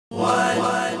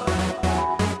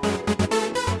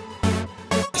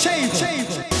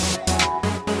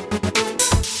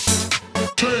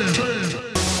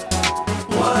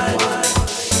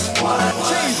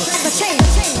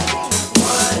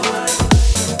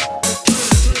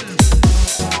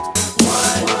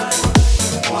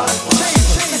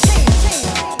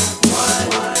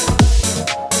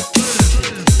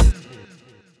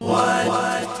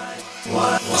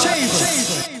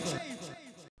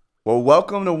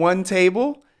Welcome to One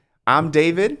Table. I'm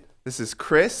David. This is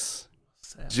Chris.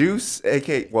 Juice,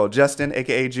 Justin,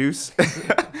 aka Juice.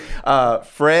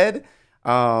 Fred.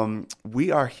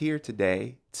 We are here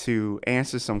today to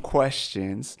answer some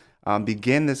questions,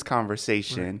 begin this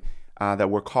conversation that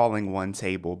we're calling One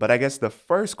Table. But I guess the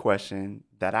first question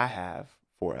that I have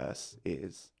for us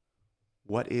is,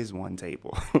 what is One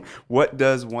Table? What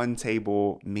does One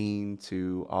Table mean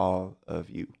to all of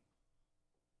you?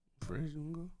 Fred, you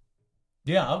wanna go?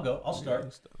 Yeah, I'll go. I'll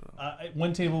start.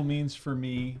 One table means for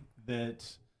me that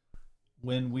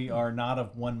when we are not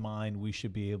of one mind, we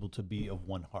should be able to be of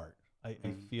one heart. I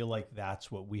feel like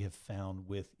that's what we have found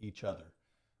with each other.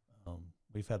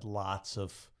 We've had lots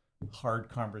of hard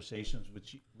conversations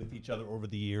with each other over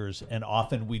the years, and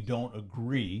often we don't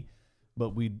agree,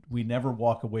 but we never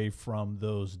walk away from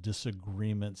those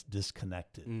disagreements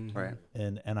disconnected. Right.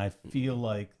 And I feel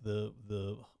like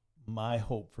my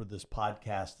hope for this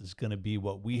podcast is going to be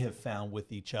what we have found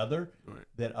with each other,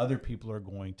 that other people are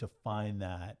going to find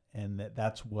that, and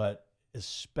that's what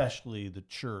especially the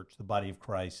church, the body of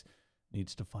Christ,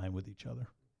 needs to find with each other.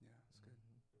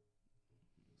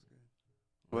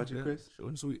 What about you, Chris? Short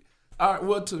and sweet. All right.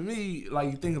 Well, to me, like,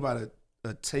 you think about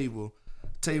a table.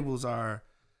 Tables are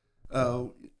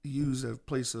used as a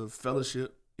place of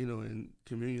fellowship, and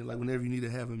communion. Like, whenever you need to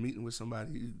have a meeting with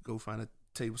somebody, you go find a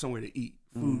table somewhere to eat.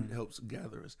 Food helps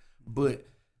gather us. But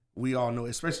we all know,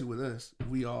 especially with us,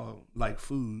 we all like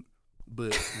food.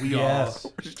 But we all,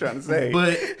 What you trying to say?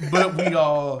 but we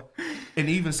all, and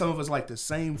even some of us like the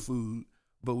same food,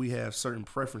 but we have certain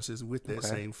preferences with that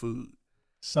same food.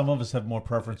 Some of us have more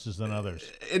preferences than others.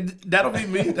 That'll be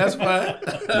me. That's fine.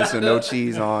 Listen, no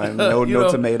cheese on, no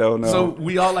tomato, no. So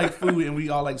we all like food, and we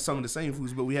all like some of the same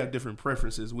foods, but we have different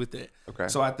preferences with that. Okay.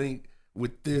 So I think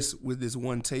with this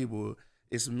one table,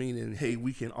 it's meaning, hey,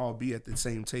 we can all be at the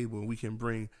same table, and we can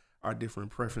bring our different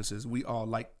preferences. We all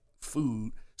like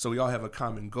food, so we all have a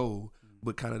common goal,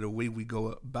 but kind of the way we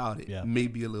go about it may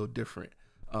be a little different.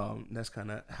 That's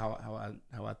kind of how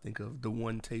I think of the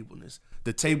one tableness.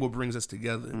 The table brings us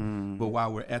together, but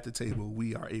while we're at the table,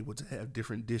 we are able to have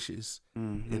different dishes,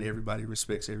 and everybody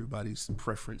respects everybody's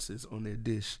preferences on their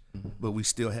dish, but we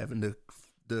still having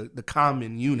the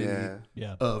common unity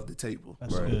of the table.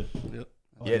 That's good. Yep.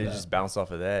 Yeah, to just bounce off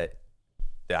of that,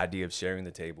 the idea of sharing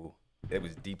the table, it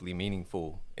was deeply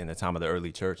meaningful in the time of the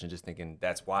early church, and just thinking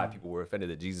that's why people were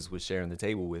offended that Jesus was sharing the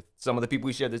table with some of the people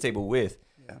he shared the table with.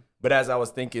 Yeah. But as I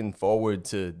was thinking forward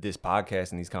to this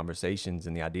podcast and these conversations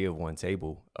and the idea of one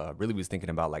table, really was thinking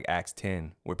about like Acts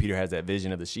 10, where Peter has that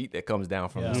vision of the sheet that comes down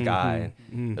from the sky.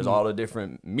 And there's all the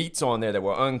different meats on there that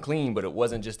were unclean, but it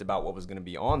wasn't just about what was going to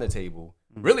be on the table.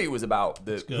 Really, it was about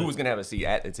who was going to have a seat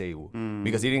at the table,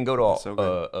 because he didn't go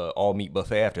to all meat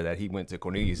buffet after that. He went to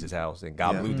Cornelius' house, and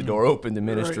God blew the door open to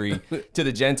ministry to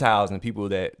the Gentiles and people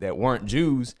that weren't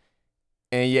Jews.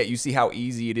 And yet you see how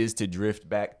easy it is to drift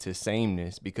back to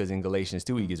sameness, because in Galatians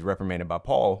 2, he gets reprimanded by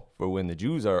Paul for when the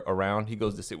Jews are around, he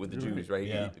goes to sit with the Jews, right?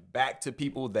 Yeah. Back to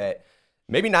people that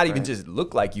maybe not even just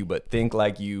look like you, but think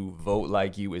like you, vote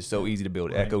like you. It's so easy to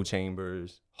build echo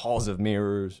chambers, halls of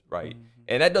mirrors, right?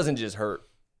 And that doesn't just hurt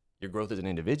your growth as an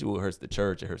individual, it hurts the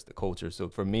church, it hurts the culture. So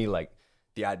for me, like,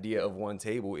 the idea of one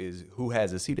table is who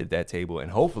has a seat at that table. And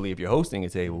hopefully if you're hosting a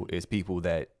table, it's people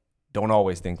that don't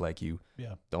always think like you,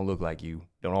 don't look like you,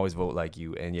 don't always vote like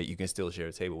you, and yet you can still share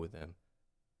a table with them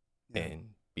and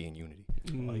be in unity.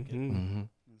 I like it.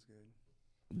 That's good.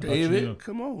 David,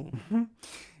 come on.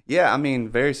 Yeah, I mean,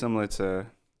 very similar to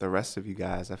the rest of you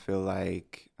guys. I feel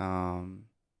like the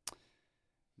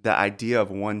idea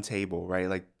of one table, right?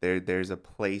 Like there's a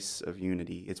place of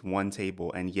unity. It's one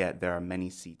table, and yet there are many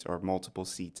seats or multiple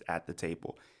seats at the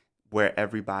table, where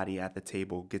everybody at the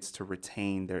table gets to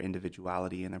retain their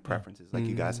individuality and their preferences, like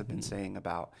you guys have been saying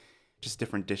about just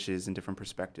different dishes and different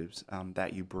perspectives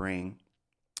that you bring.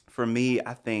 For me,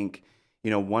 I think,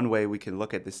 one way we can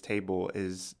look at this table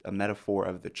is a metaphor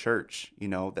of the church,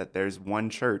 that there's one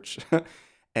church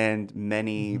and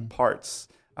many parts,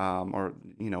 or,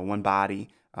 one body,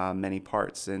 many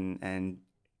parts. And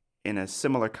in a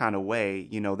similar kind of way,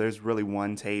 there's really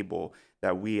one table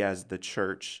that we as the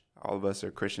church, all of us are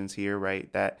Christians here,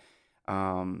 right? That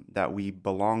we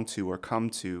belong to or come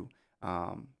to,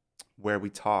 where we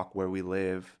talk, where we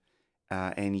live.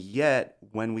 And yet,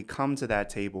 when we come to that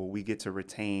table, we get to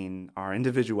retain our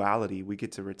individuality. We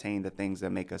get to retain the things that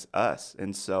make us us.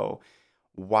 And so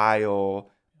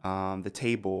while the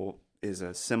table is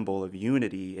a symbol of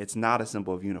unity, it's not a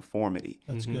symbol of uniformity.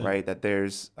 That's good. Right? That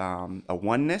there's a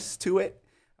oneness to it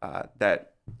that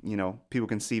people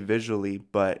can see visually,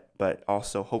 but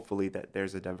also hopefully that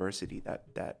there's a diversity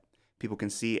that people can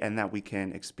see and that we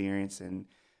can experience and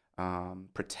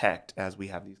protect as we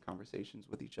have these conversations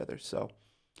with each other. So,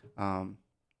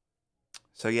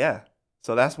 yeah,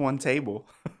 so that's one table.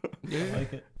 I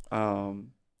like it.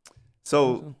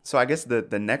 So I guess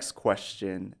the next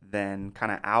question then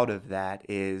kind of out of that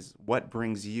is what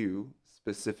brings you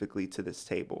specifically to this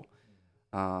table?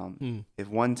 If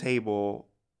one table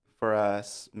for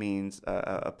us means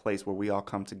a place where we all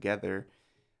come together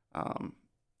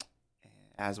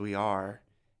as we are,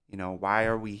 why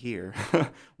are we here?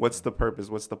 What's the purpose?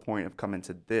 What's the point of coming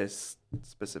to this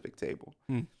specific table?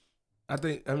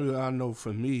 I know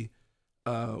for me,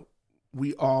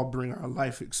 we all bring our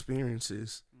life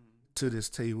experiences to this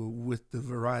table with the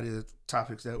variety of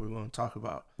topics that we're going to talk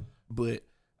about. But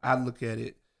I look at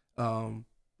it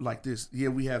like this. Yeah,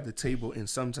 we have the table, and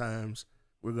sometimes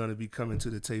we're going to be coming to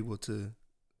the table to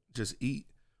just eat,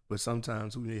 but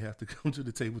sometimes we may have to come to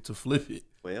the table to flip it.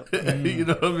 Well, you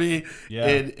know what I mean? Yeah.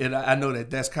 And I know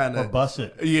that's kind Or of bust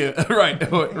it. yeah,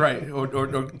 right,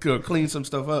 or clean some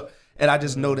stuff up. And I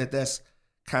just know that that's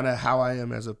kind of how I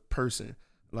am as a person.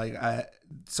 Like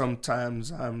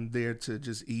sometimes I'm there to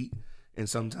just eat, and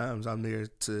sometimes I'm there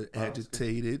to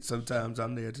agitate it. Sometimes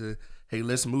I'm there to, hey,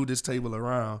 let's move this table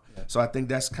around. Yeah. So I think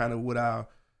that's kind of what I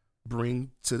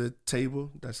bring to the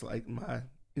table. That's like my,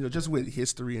 just with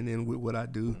history and then with what I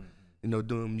do,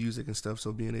 doing music and stuff.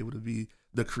 So being able to be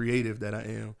the creative that I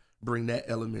am, bring that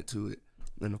element to it.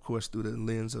 And of course, through the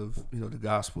lens of, the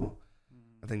gospel,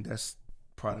 I think that's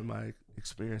part of my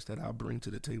experience that I'll bring to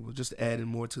the table. Just adding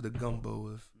more to the gumbo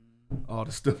of all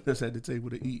the stuff that's at the table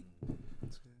to eat.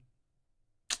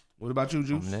 What about you,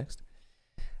 Juice? Next.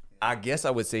 I guess I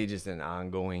would say just an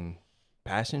ongoing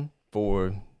passion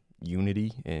for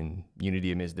unity and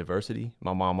unity amidst diversity.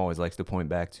 My mom always likes to point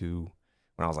back to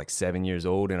when I was like 7 years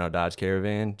old in our Dodge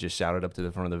Caravan, just shouted up to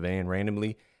the front of the van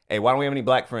randomly, hey, why don't we have any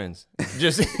black friends?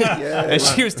 Just and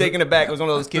she was taken aback. It was one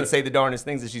of those kids say the darndest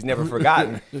things that she's never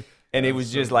forgotten. And it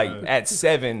was just so like at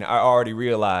 7, I already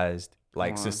realized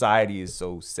like society is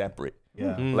so separate.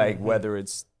 Yeah. Like whether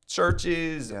it's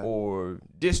churches or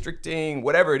districting,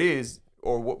 whatever it is,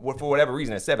 or for whatever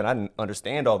reason at 7, I didn't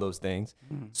understand all those things.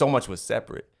 So much was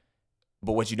separate.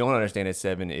 But what you don't understand at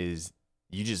 7 is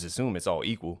you just assume it's all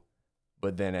equal.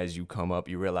 But then as you come up,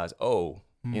 you realize,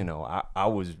 I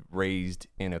was raised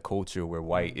in a culture where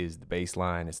white is the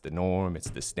baseline, it's the norm, it's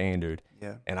the standard.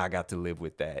 Yeah. And I got to live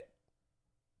with that,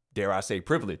 dare I say,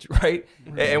 privilege, right?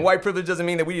 And white privilege doesn't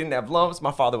mean that we didn't have lumps.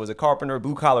 My father was a carpenter,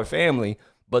 blue collar family,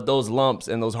 but those lumps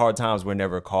and those hard times were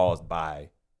never caused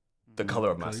by the color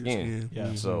of my skin.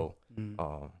 Yeah. So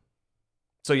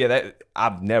yeah, that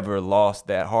I've never lost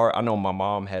that heart. I know my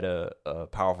mom had a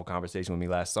powerful conversation with me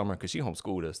last summer because she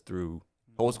homeschooled us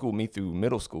homeschooled me through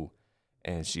middle school.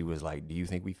 And she was like, do you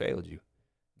think we failed you?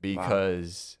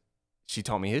 Because she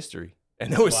taught me history.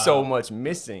 And there was so much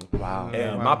missing. Wow.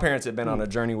 And my parents had been on a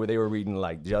journey where they were reading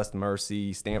like Just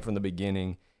Mercy, Stand from the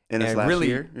Beginning. And this last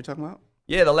year you're talking about?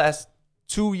 Yeah, the last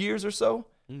 2 years or so.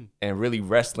 And really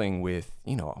wrestling with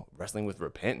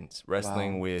repentance,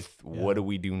 wrestling with what do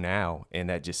we do now? And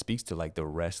that just speaks to like the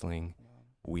wrestling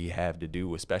we have to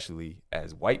do, especially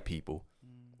as white people.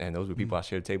 And those were people I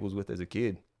shared tables with as a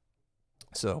kid.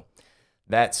 So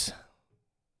that's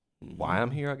why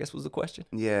I'm here, I guess was the question.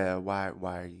 Yeah, why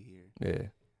are you here? Yeah.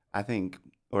 I think,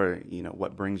 or,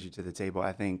 what brings you to the table?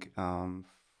 I think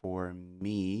for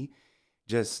me,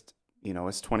 just,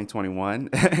 it's 2021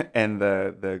 and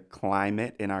the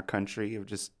climate in our country of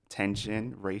just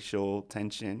tension, racial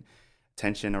tension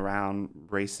around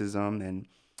racism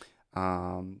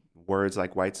and words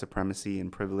like white supremacy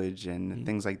and privilege and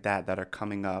things like that are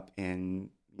coming up in,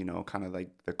 kind of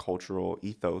like the cultural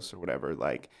ethos or whatever,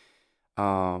 like,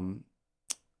 are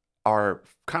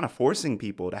kind of forcing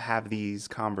people to have these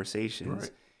conversations.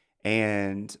 Right.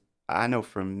 And I know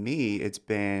for me, it's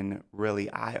been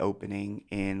really eye-opening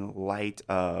in light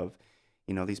of,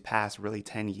 these past really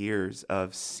 10 years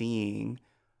of seeing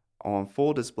on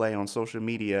full display on social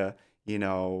media,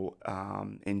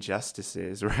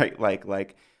 injustices, right?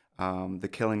 Like the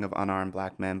killing of unarmed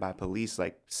black men by police,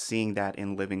 like seeing that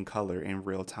in living color in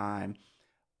real time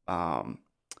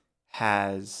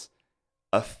has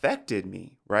affected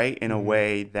me, right? In a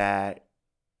way that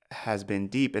has been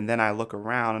deep. And then I look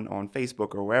around on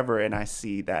Facebook or wherever and I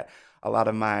see that a lot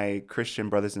of my Christian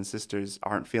brothers and sisters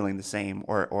aren't feeling the same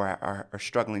or are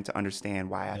struggling to understand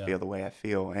why I feel the way I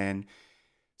feel. And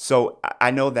so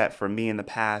I know that for me in the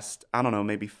past, I don't know,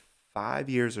 maybe 5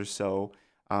 years or so,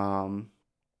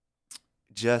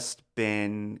 just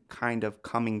been kind of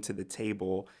coming to the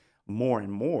table more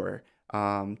and more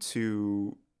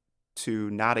to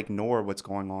not ignore what's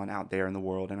going on out there in the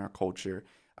world and our culture,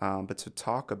 but to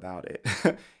talk about it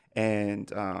and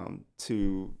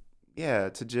to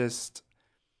just,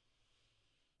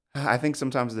 I think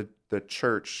sometimes the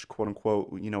church, quote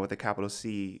unquote, with a capital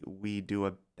C, we do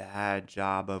a bad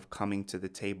job of coming to the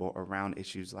table around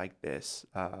issues like this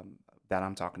that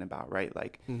I'm talking about, right?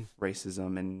 Like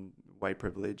racism and white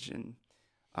privilege,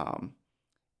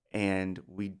 and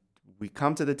we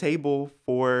come to the table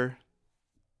for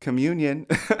communion,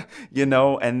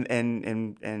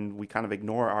 and we kind of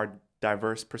ignore our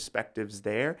diverse perspectives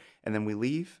there, and then we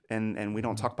leave and we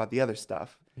don't talk about the other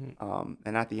stuff.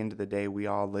 And at the end of the day, we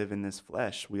all live in this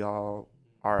flesh. We all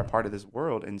are a part of this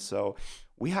world, and so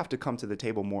we have to come to the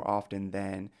table more often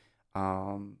than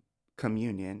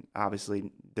communion.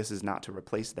 Obviously, this is not to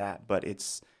replace that, but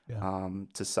it's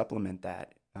to supplement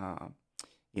that.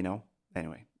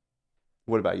 Anyway,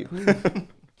 what about you?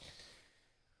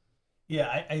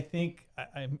 Yeah, I think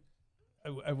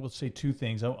I will say two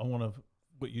things. I want to,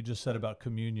 what you just said about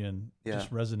communion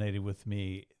just resonated with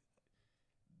me.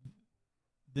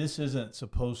 This isn't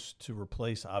supposed to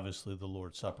replace, obviously, the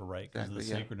Lord's Supper, right? Because of the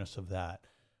sacredness of that.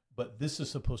 But this is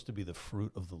supposed to be the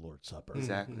fruit of the Lord's Supper.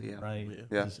 Exactly. Yeah. Right.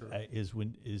 Yeah. Is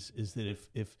that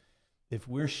if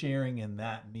we're sharing in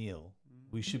that meal,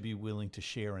 we should be willing to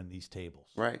share in these tables.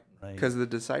 Right. Because the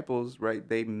disciples, right,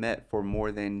 they met for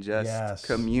more than just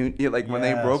communion. Like when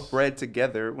they broke bread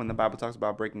together, when the Bible talks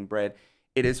about breaking bread,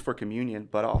 it is for communion,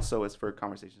 but also it's for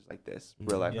conversations like this,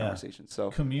 real life conversations.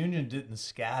 So communion didn't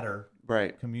scatter.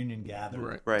 Right. Communion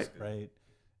gathered. Right.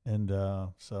 And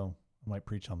so I might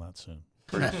preach on that soon.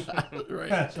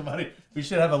 Right. Somebody, we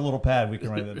should have a little pad. We can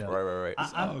write that down. Right.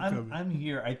 I'm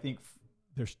here. I think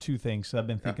there's two things. I've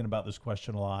been thinking about this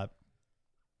question a lot.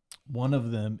 One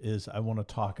of them is I want to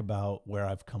talk about where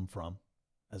I've come from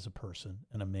as a person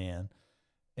and a man.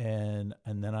 And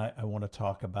then I want to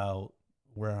talk about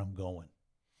where I'm going.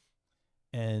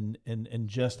 And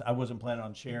just, I wasn't planning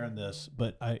on sharing this,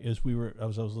 but as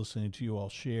I was listening to you all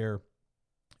share,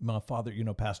 my father,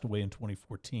 passed away in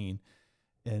 2014.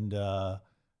 And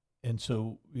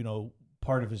so,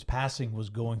 part of his passing was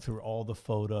going through all the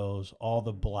photos, all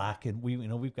the black and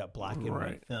we've got black and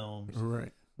white films.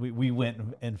 Right. We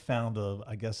went and found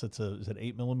I guess is it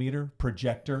 8mm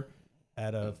projector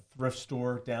at a thrift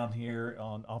store down here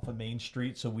off of Main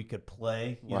Street, so we could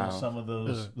play some of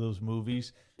those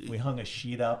movies. We hung a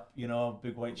sheet up, a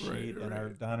big white sheet in our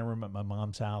dining room at my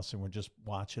mom's house, and we're just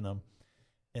watching them.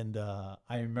 And I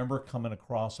remember coming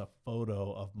across a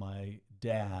photo of my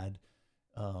dad.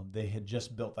 They had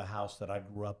just built the house that I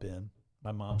grew up in.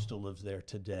 My mom still lives there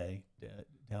today,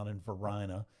 down in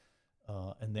Verina.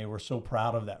 And they were so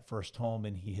proud of that first home,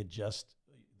 and he had just,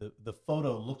 the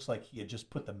photo looks like he had just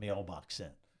put the mailbox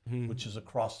in, which is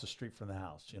across the street from the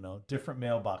house, different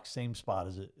mailbox, same spot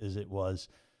as it was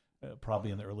probably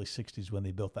in the early 60s when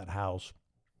they built that house.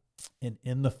 And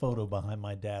in the photo behind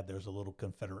my dad, there's a little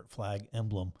Confederate flag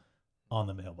emblem on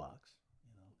the mailbox.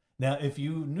 Now, if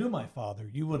you knew my father,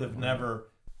 you would have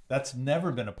that's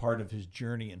never been a part of his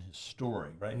journey and his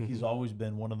story, right? He's always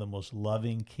been one of the most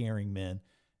loving, caring men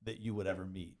that you would ever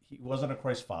meet. He wasn't a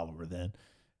Christ follower then.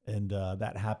 And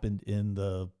that happened in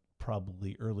the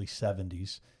probably early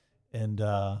 70s. And,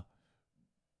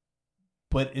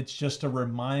 but it's just a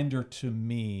reminder to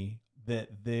me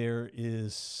that there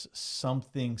is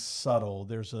something subtle.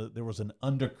 There was an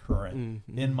undercurrent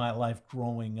in my life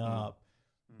growing up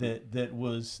that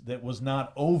was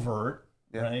not overt,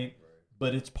 right?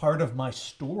 But it's part of my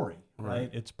story, right?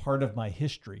 It's part of my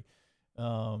history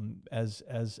as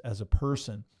a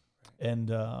person,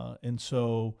 and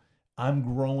so I'm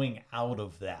growing out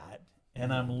of that,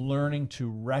 and I'm learning to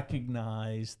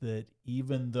recognize that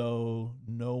even though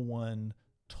no one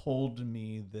told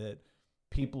me that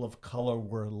people of color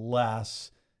were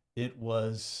less, it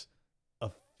was a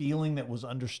feeling that was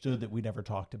understood that we never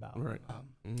talked about. Right.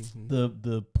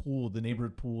 The pool, the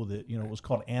neighborhood pool that, it was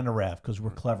called Anarav because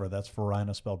we're clever. That's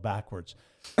Verina spelled backwards.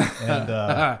 And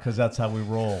because that's how we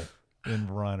roll in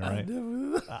Verina,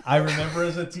 right? I remember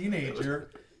as a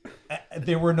teenager,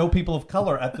 there were no people of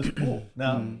color at this pool.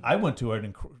 Now, I went to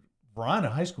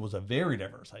Verina High School was a very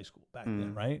diverse high school back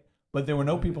then, right? But there were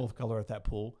no people of color at that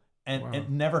pool. And it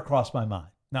never crossed my mind,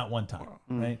 not one time,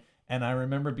 right? And I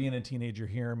remember being a teenager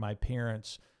hearing my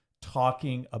parents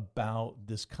talking about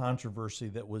this controversy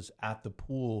that was at the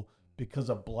pool because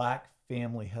a black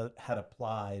family had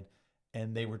applied,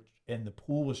 and the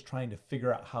pool was trying to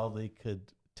figure out how they could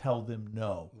tell them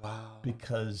no. Wow.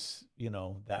 Because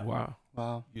that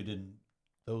wow.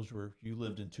 You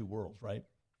lived in two worlds, right?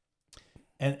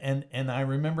 And I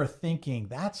remember thinking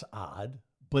that's odd,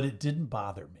 but it didn't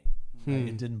bother me. Right?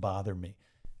 It didn't bother me,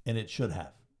 and it should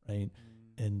have, right?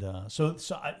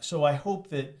 so I hope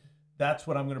that that's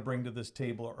what I'm going to bring to this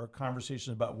table, or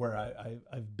conversations about where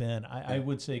I've been. I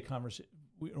would say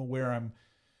where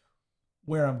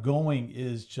I'm going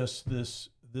is just this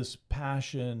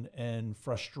passion and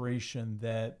frustration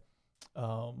that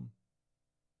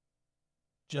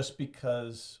just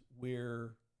because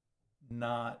we're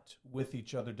not with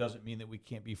each other doesn't mean that we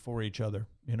can't be for each other.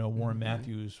 You know, Warren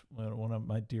Matthews, one of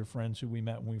my dear friends who we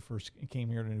met when we first came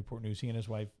here to Newport News, he and his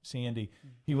wife Sandy,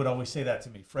 he would always say that to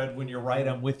me: Fred, when you're right,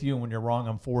 I'm with you, and when you're wrong,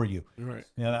 I'm for you. Right.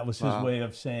 You know, that was his way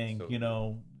of saying, you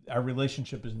know, our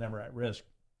relationship is never at risk.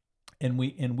 And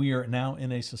we are now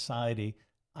in a society,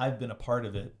 I've been a part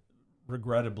of it,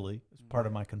 regrettably, as part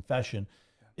of my confession,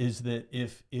 is that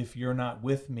if you're not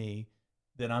with me,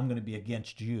 then I'm going to be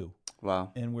against you.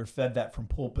 Wow. And we're fed that from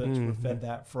pulpits. We're fed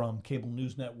that from cable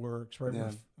news networks. Right?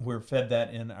 Yeah. We're fed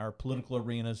that in our political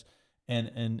arenas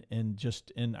and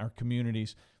just in our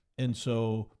communities. And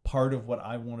so part of what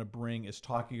I want to bring is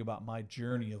talking about my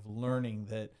journey of learning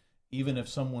that even if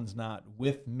someone's not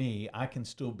with me, I can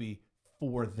still be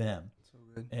for them. So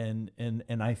good.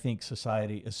 And I think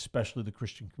society, especially the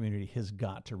Christian community, has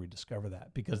got to rediscover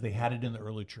that, because they had it in the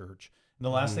early church. And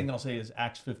the last thing I'll say is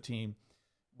Acts 15.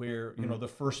 Where, you know, the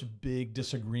first big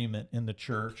disagreement in the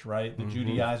church, right? The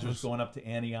Judaizers going up to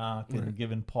Antioch and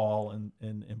giving Paul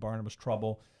and Barnabas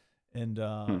trouble.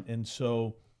 And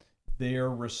so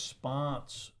their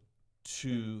response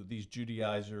to these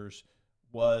Judaizers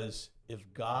was,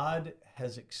 if God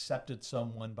has accepted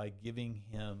someone by giving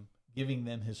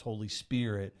them his Holy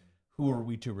Spirit, who are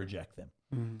we to reject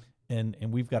them?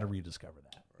 And we've got to rediscover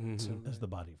that as the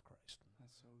body of Christ.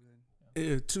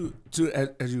 Yeah,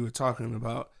 as you were talking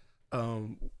about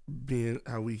being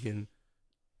how we can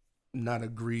not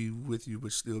agree with you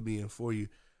but still being for you,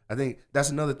 I think that's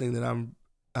another thing that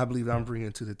I believe I'm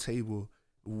bringing to the table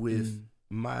with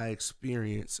my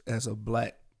experience as a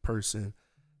Black person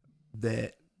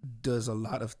that does a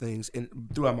lot of things, and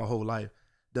throughout my whole life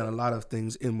done a lot of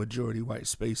things in majority white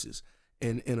spaces.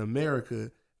 And in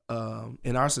America,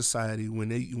 in our society,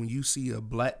 when you see a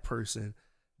Black person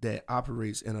that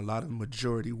operates in a lot of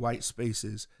majority white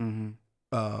spaces,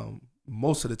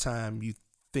 most of the time you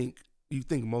think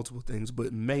multiple things,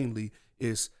 but mainly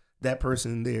it's that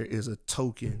person there is a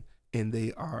token, and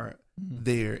they are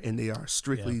there, and they are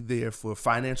strictly there for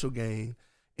financial gain,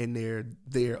 and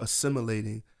they're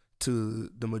assimilating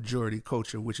to the majority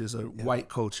culture, which is a white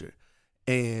culture.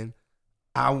 And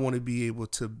I want to be able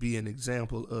to be an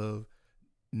example of,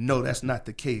 no, that's not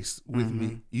the case with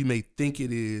me. You may think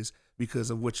it is,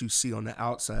 because of what you see on the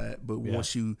outside, but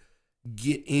once you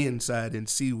get inside and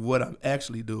see what I'm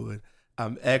actually doing,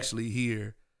 I'm actually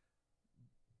here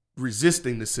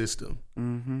resisting the system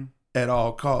at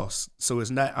all costs. So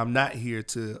I'm not here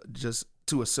to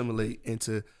assimilate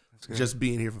into just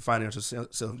being here for financial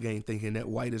self-gain, thinking that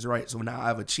white is right. So now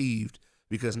I've achieved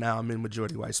because now I'm in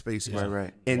majority white spaces.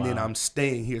 Right. And then I'm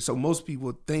staying here. So most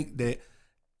people think that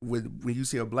when you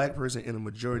see a Black person in a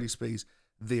majority space,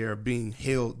 they're being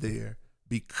held there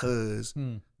because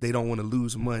they don't want to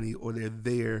lose money, or they're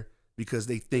there because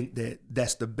they think that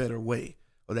that's the better way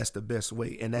or that's the best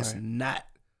way. And that's not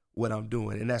what I'm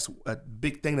doing. And that's a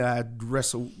big thing that I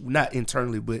wrestle, not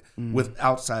internally, but with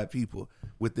outside people,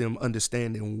 with them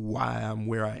understanding why I'm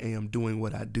where I am doing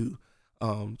what I do.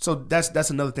 So that's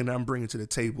another thing that I'm bringing to the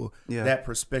table, that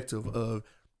perspective of,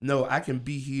 no, I can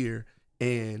be here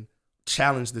and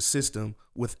challenge the system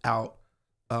without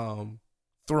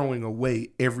throwing away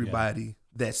everybody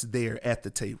that's there at the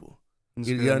table.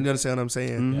 You understand what I'm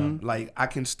saying? Like, I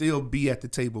can still be at the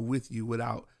table with you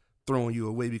without throwing you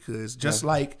away, because just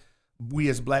like we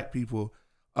as Black people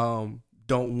don't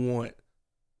want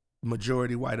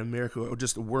majority white America, or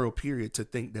just the world period, to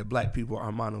think that Black people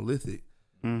are monolithic.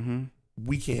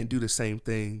 We can't do the same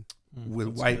thing with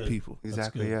white people.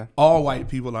 Exactly, yeah. All white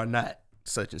people are not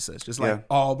such and such. Just like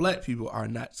all Black people are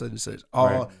not such and such.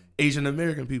 All Asian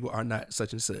American people are not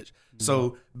such and such.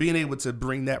 So being able to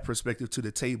bring that perspective to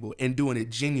the table and doing it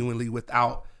genuinely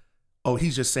without, oh,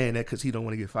 he's just saying that because he don't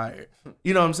want to get fired.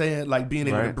 You know what I'm saying? Like, being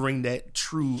able to bring that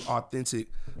true, authentic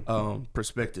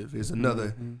perspective is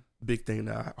another big thing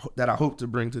that I hope to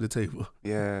bring to the table.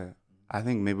 Yeah, I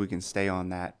think maybe we can stay on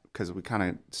that, because we kind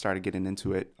of started getting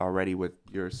into it already with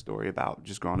your story about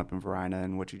just growing up in Varina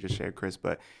and what you just shared, Chris.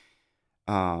 But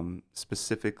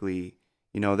specifically,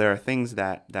 you know, there are things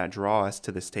that draw us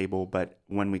to this table, but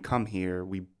when we come here,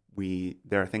 we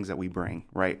there are things that we bring,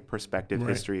 right? Perspective,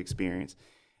 history, experience.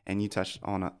 And you touched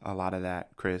on a lot of that,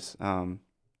 Chris.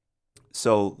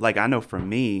 So, like, I know for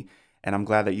me, and I'm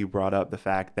glad that you brought up the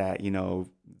fact that, you know,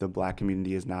 the Black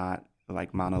community is not,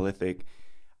 like, monolithic.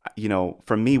 you know,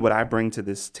 for me, what I bring to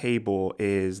this table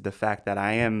is the fact that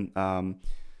I am,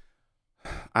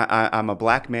 I'm a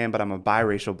black man, but I'm a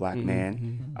biracial black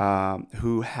man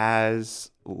who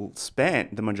has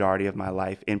spent the majority of my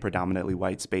life in predominantly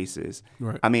white spaces.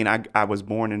 Right. I mean, I was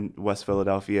born in West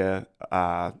Philadelphia,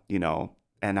 you know,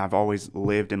 and I've always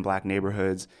lived in black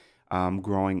neighborhoods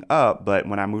growing up. But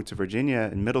when I moved to Virginia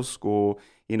in middle school,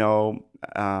 you know,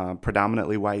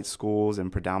 predominantly white schools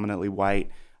and predominantly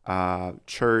white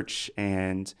church.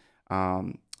 And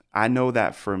I know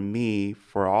that for me,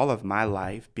 for all of my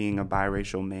life, being a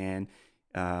biracial man,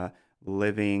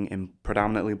 living in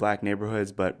predominantly black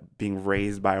neighborhoods, but being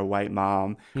raised by a white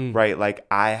mom, right? Like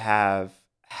I have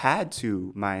had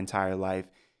to my entire life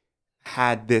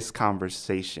had this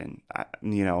conversation.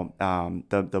 You know,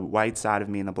 the white side of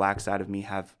me and the black side of me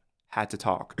have had to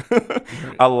talk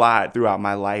a lot throughout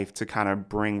my life to kind of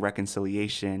bring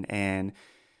reconciliation and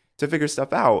to figure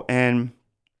stuff out. And,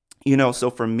 you know, so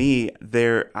for me,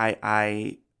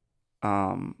 in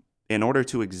order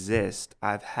to exist,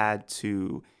 I've had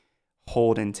to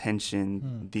hold in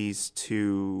tension these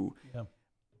two,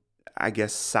 I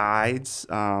guess, sides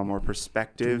or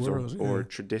perspectives or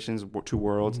traditions, two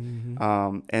worlds.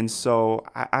 And so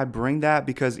I bring that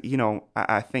because, you know,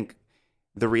 I think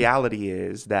the reality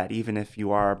is that even if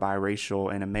you are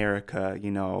biracial in America,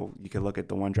 you know, you could look at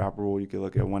the 1-drop rule, you could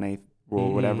look at 1/8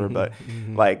 rule, whatever. But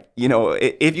like, you know,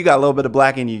 if you got a little bit of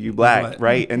black in you, you black,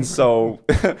 right? And so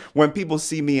when people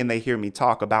see me and they hear me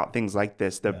talk about things like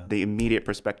this, the immediate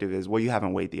perspective is, well, you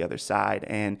haven't weighed the other side.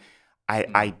 And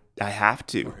I have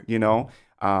to, you know?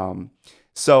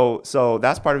 So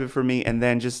that's part of it for me. And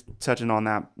then just touching on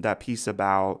that piece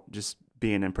about just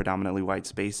being in predominantly white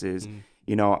spaces,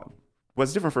 you know,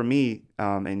 what's different for me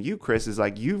and you, Chris, is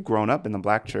like you've grown up in the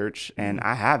black church and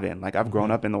I haven't. Like I've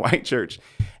grown up in the white church,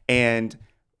 and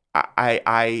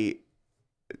I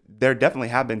there definitely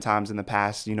have been times in the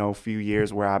past, you know, few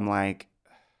years where I'm like,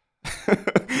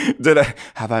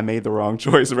 have I made the wrong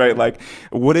choice, right? Like,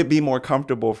 would it be more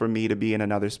comfortable for me to be in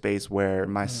another space where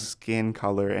my skin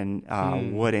color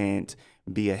and wouldn't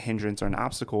be a hindrance or an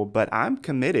obstacle? But I'm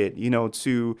committed, you know,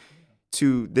 to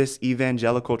this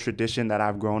evangelical tradition that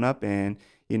I've grown up in.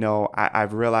 You know,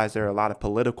 I've realized there are a lot of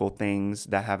political things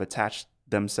that have attached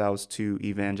themselves to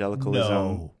evangelicalism.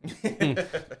 No.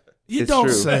 You It's don't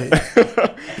true. say.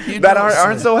 That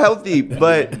aren't so healthy.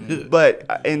 But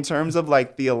in terms of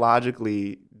like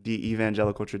theologically, the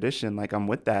evangelical tradition, like I'm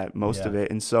with that most of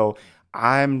it. And so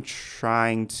I'm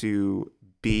trying to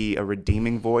be a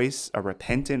redeeming voice, a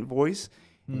repentant voice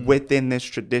within this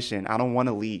tradition. I don't want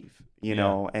to leave, you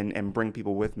know, and bring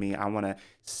people with me. I want to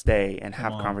stay and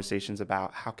have conversations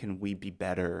about how can we be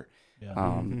better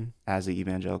as an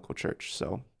evangelical church.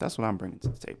 So that's what I'm bringing to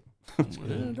the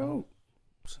table.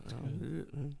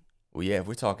 Well, yeah, if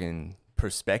we're talking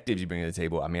perspectives you bring to the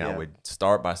table, I mean, I would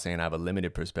start by saying I have a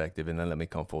limited perspective, and then let me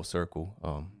come full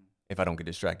circle. If I don't get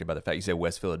distracted by the fact you said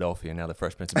West Philadelphia, now the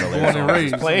Fresh Prince of Bel-Air song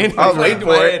is playing. I was waiting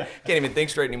for it. Can't even think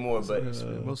straight anymore.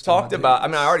 But talked about, I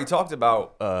mean, I already talked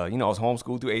about, you know, I was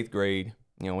homeschooled through 8th grade.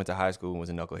 You know, went to high school and was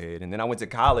a knucklehead. And then I went to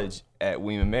college at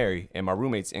William & Mary, and my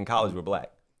roommates in college were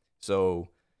black. So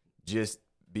just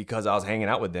because I was hanging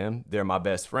out with them, they're my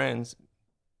best friends.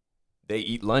 They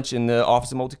eat lunch in the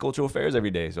Office of Multicultural Affairs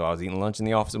every day. So I was eating lunch in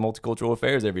the Office of Multicultural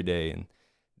Affairs every day. And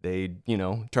they, you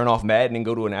know, turn off Madden and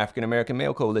go to an African American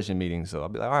Male Coalition meeting. So I'll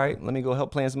be like, all right, let me go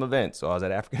help plan some events. So I was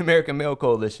at African American Male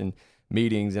Coalition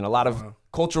meetings and a lot of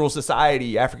cultural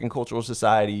society, African cultural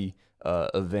society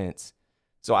events.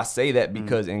 So I say that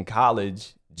because in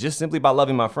college, just simply by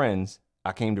loving my friends,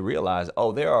 I came to realize,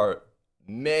 oh, there are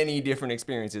many different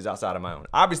experiences outside of my own.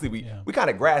 Obviously, we kind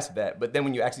of grasp that, but then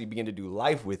when you actually begin to do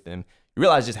life with them, you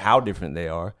realize just how different they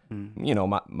are. You know,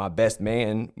 my best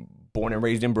man, born and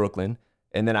raised in Brooklyn,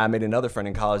 and then I made another friend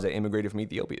in college that immigrated from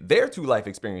Ethiopia. Their two life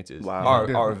experiences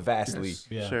are vastly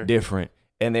different,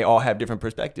 and they all have different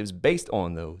perspectives based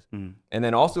on those. And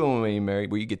then also when you're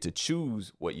married, where you get to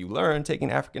choose what you learn,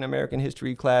 taking African American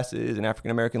history classes and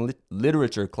African American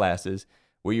literature classes,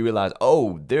 where you realize,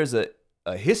 oh, there's a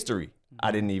history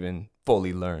I didn't even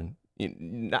fully learn.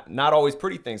 Not always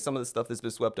pretty things. Some of the stuff that's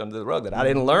been swept under the rug that I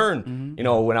didn't learn, you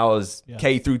know, when I was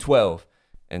K through 12.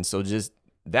 And so just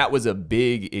that was a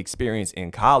big experience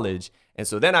in college. And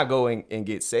so then I go and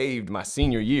get saved my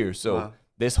senior year. So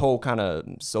this whole kind of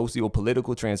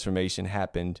socio-political transformation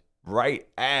happened right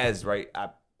as I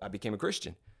became a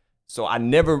Christian. So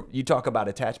you talk about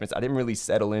attachments. I didn't really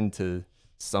settle into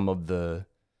some of the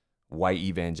white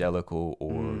evangelical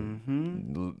or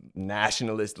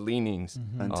nationalist leanings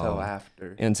until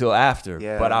after.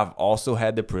 But I've also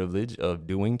had the privilege of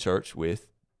doing church with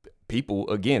people,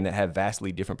 again, that have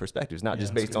vastly different perspectives, not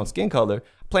just based on skin color.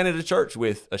 Planted a church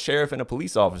with a sheriff and a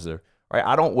police officer, right?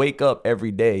 I don't wake up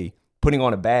every day putting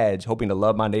on a badge, hoping to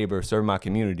love my neighbor, serve my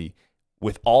community,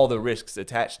 with all the risks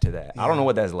attached to that. I don't know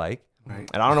what that's like. Right.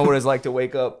 And I don't know what it's like to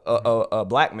wake up a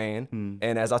black man,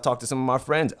 and as I talk to some of my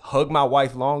friends, hug my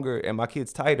wife longer and my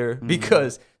kids tighter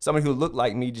because somebody who looked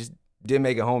like me just didn't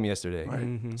make it home yesterday.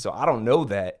 Right. So I don't know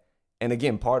that. And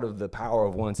again, part of the power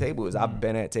of One Table is I've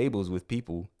been at tables with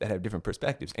people that have different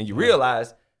perspectives. And you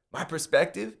realize my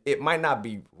perspective, it might not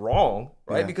be wrong,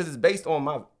 right? Yeah. Because it's based on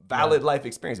my valid life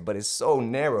experience, but it's so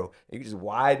narrow. You can just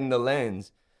widen the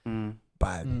lens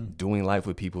by doing life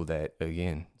with people that,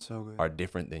 again, are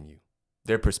different than you.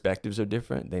 Their perspectives are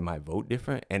different. They might vote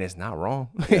different, and it's not wrong.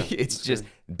 Yeah, it's just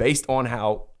based on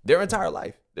how their entire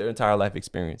life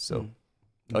experience. So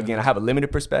again, I have a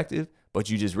limited perspective, but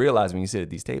you just realize when you sit at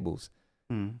these tables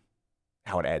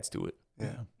how it adds to it.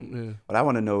 Yeah. What I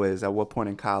want to know is, at what point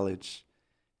in college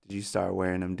did you start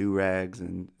wearing them do-rags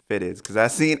and fitteds? Because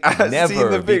I've seen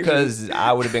the pictures. Because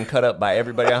I would have been cut up by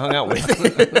everybody I hung out with.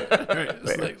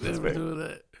 It's like, let's do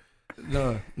that.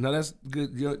 No, that's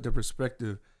good. The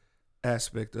perspective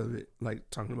aspect of it, like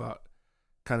talking about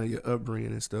kind of your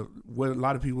upbringing and stuff. What a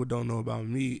lot of people don't know about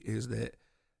me is that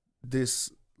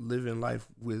this living life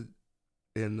through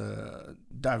a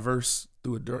diverse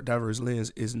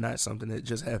lens is not something that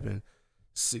just happened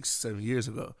 6-7 years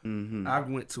ago. I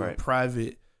went to a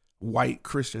private white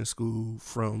Christian school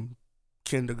from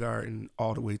kindergarten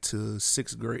all the way to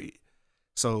 6th grade.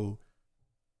 So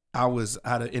I was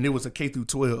and it was a K through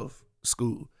 12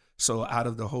 school. So out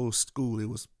of the whole school, it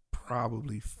was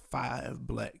probably 5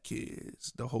 black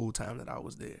kids the whole time that I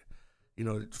was there,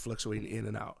 fluctuating in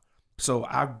and out. So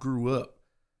I grew up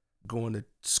going to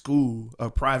school, a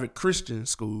private Christian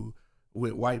school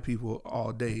with white people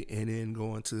all day, and then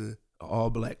going to an all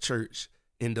black church,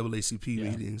 NAACP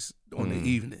meetings on the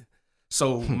evening.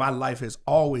 So my life has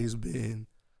always been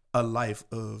a life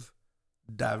of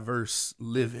diverse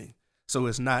living. So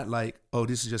it's not like, oh,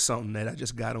 this is just something that I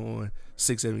just got on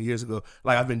 6-7 years ago.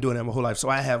 Like, I've been doing that my whole life. So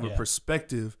I have a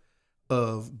perspective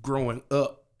of growing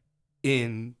up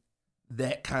in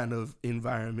that kind of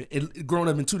environment, growing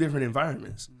up in 2 different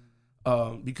environments,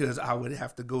 because I would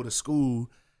have to go to school.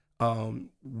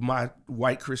 My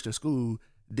white Christian school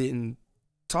didn't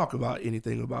talk about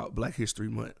anything about Black History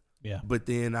Month. Yeah. But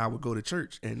then I would go to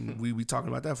church and we'd be talking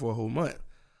about that for a whole month.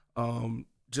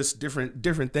 Just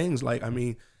different things. Like, I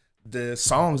mean, the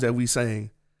songs that we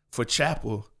sang for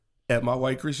chapel at my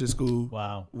white Christian school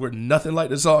were nothing like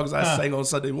the songs I sang on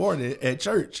Sunday morning at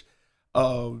church.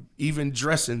 Even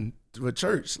dressing for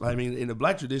church. I mean, in the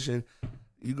black tradition,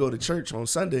 you go to church on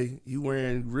Sunday, you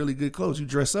wearing really good clothes, you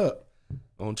dress up.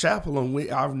 On chapel,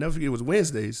 I'll never forget, it was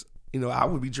Wednesdays. I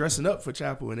would be dressing up for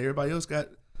chapel, and everybody else got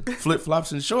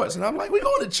flip-flops and shorts. And I'm like, we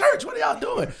going to church. What are y'all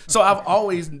doing? So I've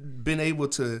always been able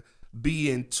to be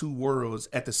in 2 worlds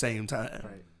at the same time.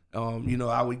 Right.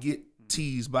 I would get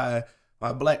teased by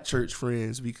my black church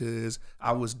friends because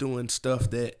I was doing stuff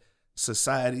that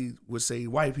society would say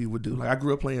white people would do. Like, I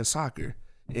grew up playing soccer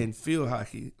and field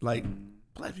hockey. Like,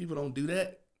 black people don't do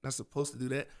that. Not supposed to do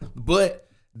that. But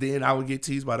then I would get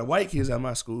teased by the white kids at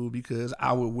my school because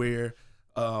I would wear,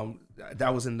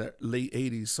 that was in the late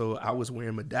 80s, so I was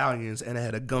wearing medallions and I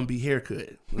had a Gumby haircut,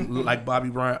 like Bobby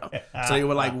Brown. So they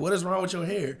were like, what is wrong with your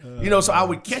hair? So I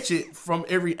would catch it from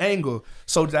every angle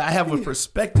so that I have a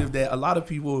perspective that a lot of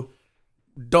people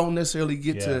don't necessarily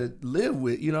get to live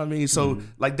with, you know what I mean? So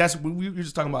like, that's when we were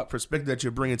just talking about perspective that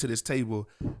you're bringing to this table.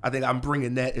 I think I'm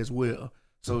bringing that as well.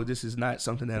 So this is not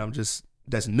something that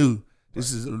that's new.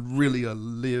 This is really a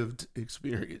lived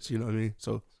experience, you know what I mean?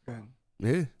 So,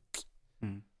 yeah.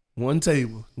 One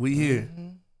table. We here.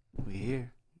 We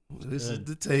here. This is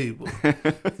the table.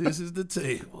 This is the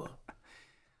table.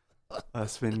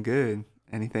 That's been good.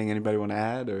 Anything anybody want to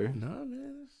add? Or no,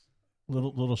 man.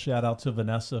 Little shout out to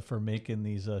Vanessa for making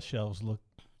these shelves look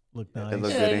nice. It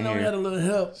looked good in here. We had a little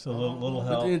help. So a little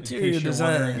help with the interior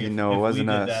design. It wasn't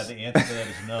us. The answer to that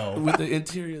is no. With the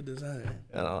interior design.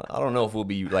 I don't know if we'll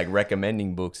be like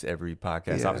recommending books every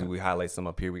podcast. Yeah. Obviously, we highlight some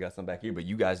up here. We got some back here. But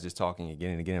you guys just talking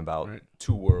again and again about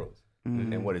 2 worlds.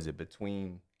 And what is it?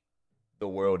 Between the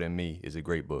World and Me is a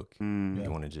great book. You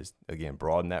want to just, again,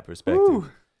 broaden that perspective.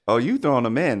 Ooh. Oh, you throwing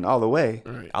them in all the way.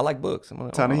 Right. I like books. I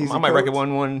might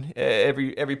recommend one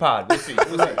every pod. We'll see.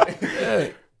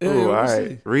 Ooh, all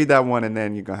right. Read that one, and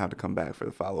then you're going to have to come back for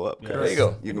the follow-up. Yeah. There you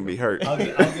go. You're going to be hurt. I'll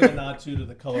give a nod, too, to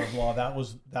The Color of Law. That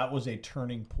was a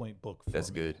turning point book for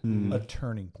That's me. Good. A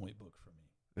turning point book for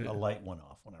me. Yeah. A light went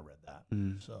off when I read that.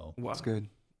 So That's good.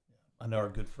 I know our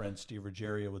good friend Steve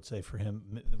Ruggiero would say for him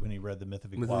when he read The Myth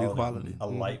of Myth of Equality, Equality. a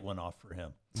light went off for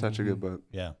him. Such a good book.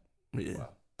 Yeah. Yeah.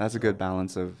 That's a good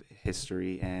balance of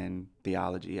history and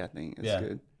theology, I think. It's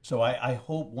good. So I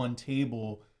hope One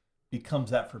Table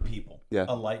becomes that for people. Yeah.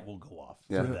 A light will go off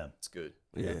Yeah. for them. It's good.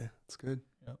 Yeah. It's good.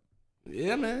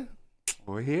 Yeah, man.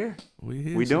 We're here. We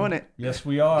here. We doing it. Yes,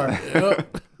 we are.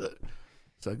 Yep.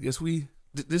 So I guess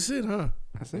this it, huh?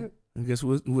 That's it. I guess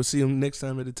we'll see him next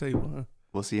time at the table, huh?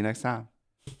 We'll see you next time.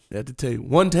 At the table.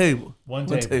 One table. One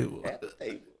table. One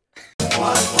table.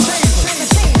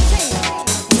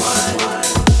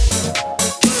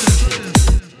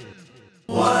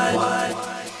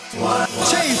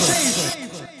 Change.